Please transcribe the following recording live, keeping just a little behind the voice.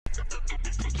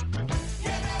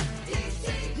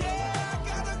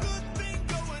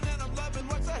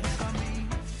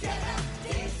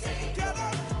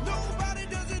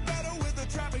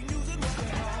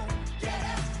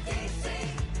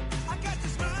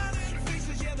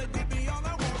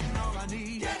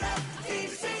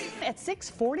at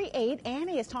 6:48,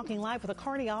 Annie is talking live with a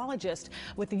cardiologist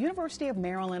with the University of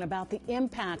Maryland about the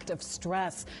impact of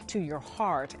stress to your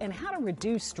heart and how to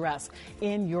reduce stress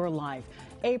in your life.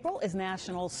 April is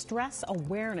National Stress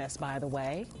Awareness, by the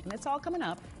way, and it's all coming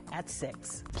up at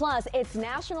 6. Plus, it's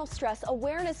National Stress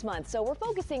Awareness Month, so we're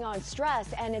focusing on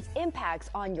stress and its impacts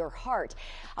on your heart.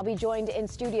 I'll be joined in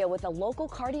studio with a local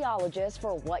cardiologist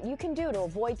for what you can do to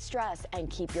avoid stress and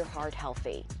keep your heart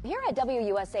healthy. Here at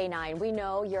WUSA 9, we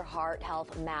know your heart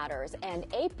health matters, and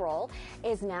April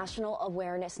is National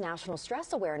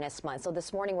Stress Awareness Month. So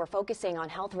this morning we're focusing on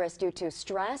health risks due to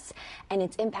stress and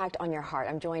its impact on your heart.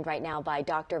 I'm joined right now by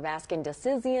Dr. Vasken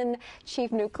Dilsizian,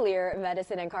 Chief Nuclear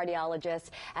Medicine and Cardiologist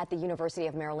at the University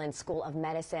of Maryland School of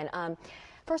Medicine.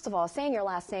 First of all, saying your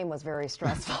last name was very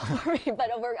stressful for me, but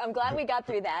I'm glad we got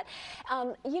through that.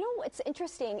 You know, what's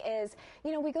interesting is,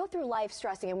 we go through life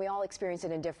stressing and we all experience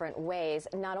it in different ways.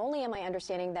 Not only am I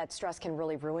understanding that stress can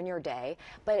really ruin your day,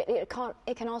 but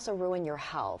it can also ruin your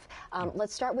health.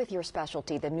 Let's start with your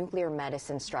specialty, the nuclear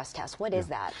medicine stress test. What is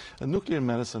that? A nuclear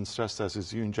medicine stress test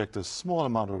is you inject a small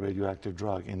amount of radioactive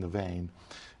drug in the vein,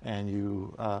 and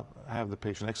you have the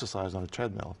patient exercise on a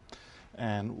treadmill.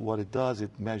 And what it does,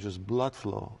 it measures blood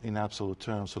flow in absolute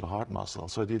terms to the heart muscle.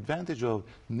 So the advantage of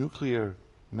nuclear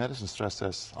medicine stress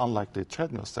tests, unlike the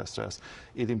treadmill stress test,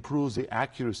 it improves the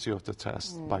accuracy of the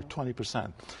test by 20%.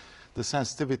 The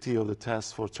sensitivity of the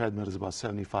test for treadmill is about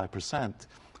 75%.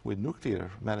 With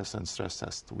nuclear medicine stress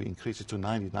test, we increase it to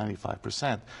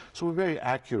 95%. So we're very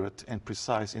accurate and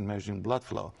precise in measuring blood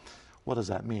flow. What does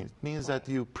that mean? It means that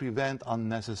you prevent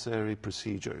unnecessary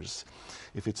procedures.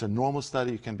 If it's a normal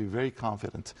study, you can be very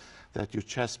confident that your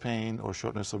chest pain or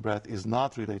shortness of breath is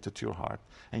not related to your heart,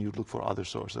 and you look for other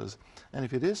sources. And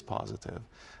if it is positive,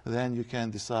 then you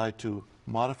can decide to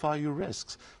modify your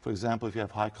risks. For example, if you have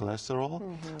high cholesterol,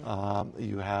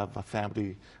 you have a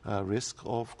family risk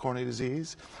of coronary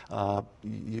disease,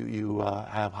 you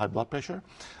have high blood pressure,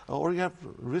 or you have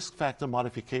risk factor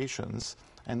modifications,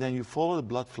 and then you follow the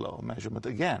blood flow measurement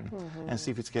again and see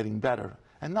if it's getting better,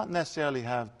 and not necessarily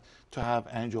have to have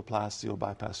angioplasty or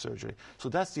bypass surgery. So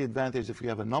that's the advantage if you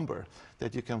have a number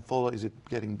that you can follow. Is it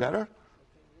getting better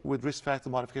with risk factor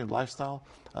modification, lifestyle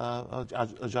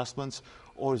adjustments,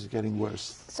 or is it getting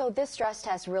worse? So this stress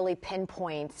test really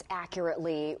pinpoints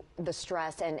accurately the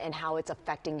stress and how it's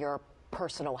affecting your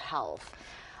personal health.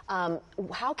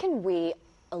 How can we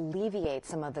alleviate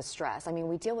some of the stress? I mean,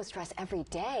 we deal with stress every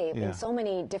day in so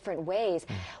many different ways.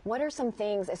 What are some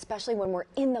things, especially when we're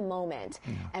in the moment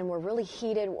and we're really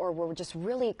heated or we're just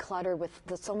really cluttered with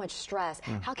so much stress,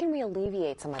 how can we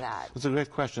alleviate some of that? It's a great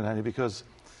question, Annie, because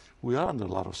we are under a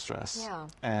lot of stress.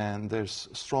 And there's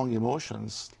strong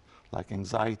emotions like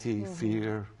anxiety,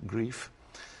 fear, grief,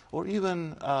 or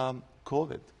even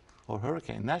COVID or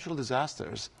hurricane. Natural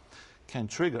disasters can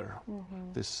trigger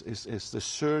this is the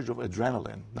surge of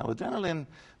adrenaline. Now, adrenaline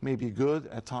may be good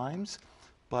at times,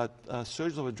 but a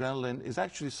surge of adrenaline is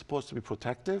actually supposed to be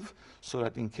protective, so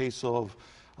that in case of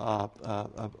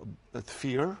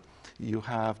fear, you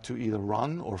have to either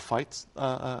run or fight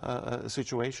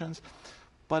situations.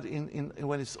 But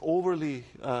when it's overly,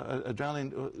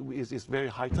 adrenaline is very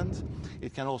heightened,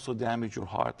 it can also damage your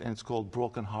heart, and it's called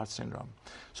broken heart syndrome.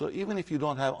 So even if you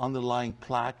don't have underlying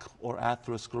plaque or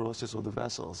atherosclerosis of the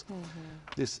vessels,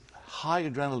 this high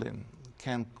adrenaline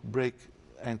can break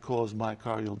and cause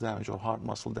myocardial damage or heart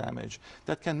muscle damage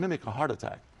that can mimic a heart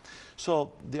attack.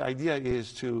 So the idea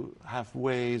is to have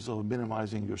ways of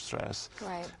minimizing your stress.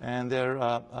 And there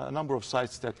are a number of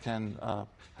sites that can,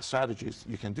 strategies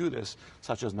you can do this,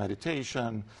 such as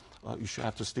meditation, you should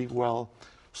have to sleep well,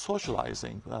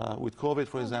 socializing. With COVID,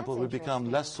 for example, we've become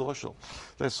less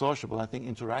sociable. I think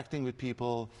interacting with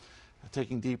people,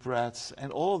 taking deep breaths,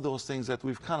 and all of those things that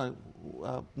we've kind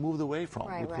of moved away from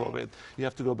with COVID. You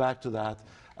have to go back to that.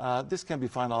 This can be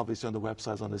found, obviously, on the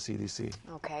websites on the CDC.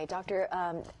 Okay, Doctor,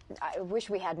 I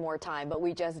wish we had more time, but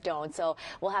we just don't. So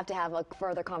we'll have to have a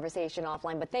further conversation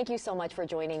offline. But thank you so much for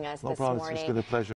joining us this morning. It's been a pleasure.